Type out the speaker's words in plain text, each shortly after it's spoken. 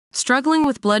Struggling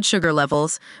with blood sugar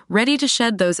levels, ready to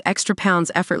shed those extra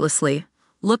pounds effortlessly?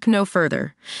 Look no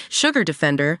further. Sugar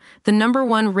Defender, the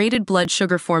 #1 rated blood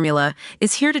sugar formula,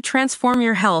 is here to transform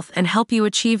your health and help you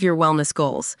achieve your wellness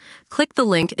goals. Click the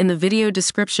link in the video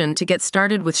description to get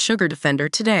started with Sugar Defender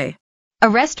today. A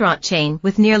restaurant chain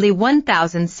with nearly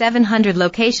 1,700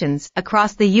 locations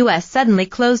across the U.S. suddenly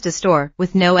closed a store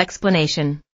with no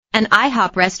explanation. An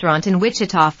IHOP restaurant in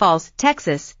Wichita Falls,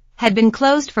 Texas, had been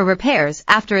closed for repairs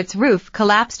after its roof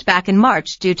collapsed back in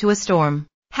March due to a storm.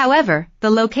 However,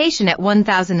 the location at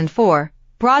 1004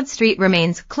 Broad Street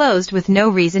remains closed with no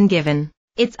reason given.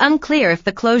 It's unclear if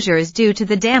the closure is due to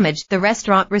the damage the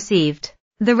restaurant received.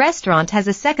 The restaurant has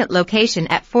a second location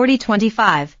at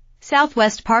 4025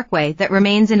 Southwest Parkway that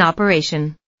remains in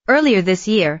operation. Earlier this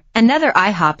year, another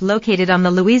IHOP located on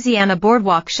the Louisiana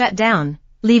Boardwalk shut down,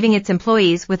 leaving its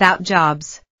employees without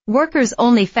jobs. Workers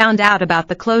only found out about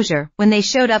the closure when they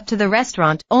showed up to the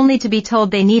restaurant only to be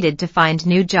told they needed to find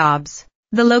new jobs.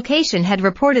 The location had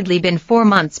reportedly been 4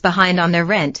 months behind on their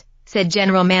rent, said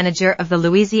General Manager of the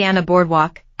Louisiana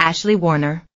Boardwalk, Ashley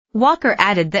Warner. Walker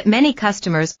added that many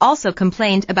customers also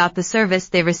complained about the service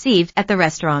they received at the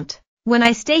restaurant. "When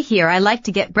I stay here, I like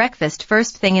to get breakfast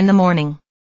first thing in the morning.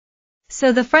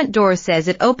 So the front door says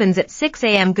it opens at 6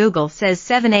 a.m. Google says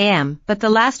 7 a.m. but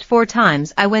the last 4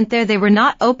 times I went there they were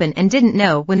not open and didn't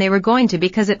know when they were going to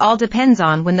because it all depends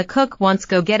on when the cook wants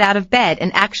go get out of bed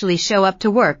and actually show up to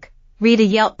work," Rita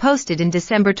Yelp posted in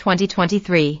December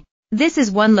 2023. This is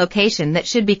one location that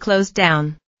should be closed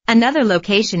down. Another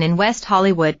location in West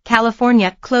Hollywood,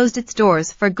 California, closed its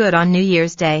doors for good on New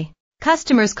Year's Day.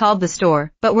 Customers called the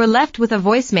store but were left with a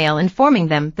voicemail informing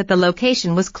them that the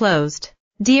location was closed.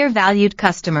 "Dear valued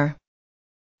customer,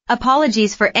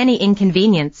 apologies for any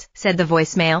inconvenience," said the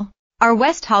voicemail. "Our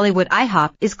West Hollywood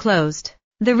IHOP is closed.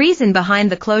 The reason behind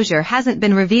the closure hasn't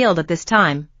been revealed at this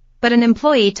time, but an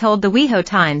employee told the WeHo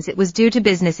Times it was due to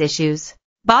business issues."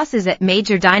 Bosses at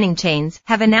major dining chains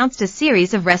have announced a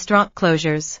series of restaurant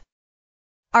closures.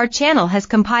 Our channel has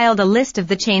compiled a list of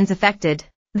the chains affected.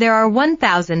 There are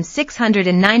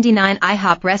 1,699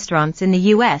 IHOP restaurants in the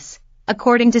U.S.,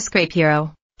 according to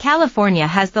ScrapeHero. California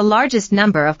has the largest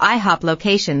number of IHOP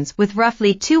locations with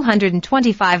roughly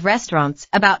 225 restaurants,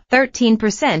 about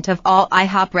 13% of all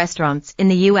IHOP restaurants in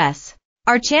the U.S.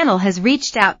 Our channel has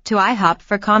reached out to IHOP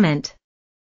for comment.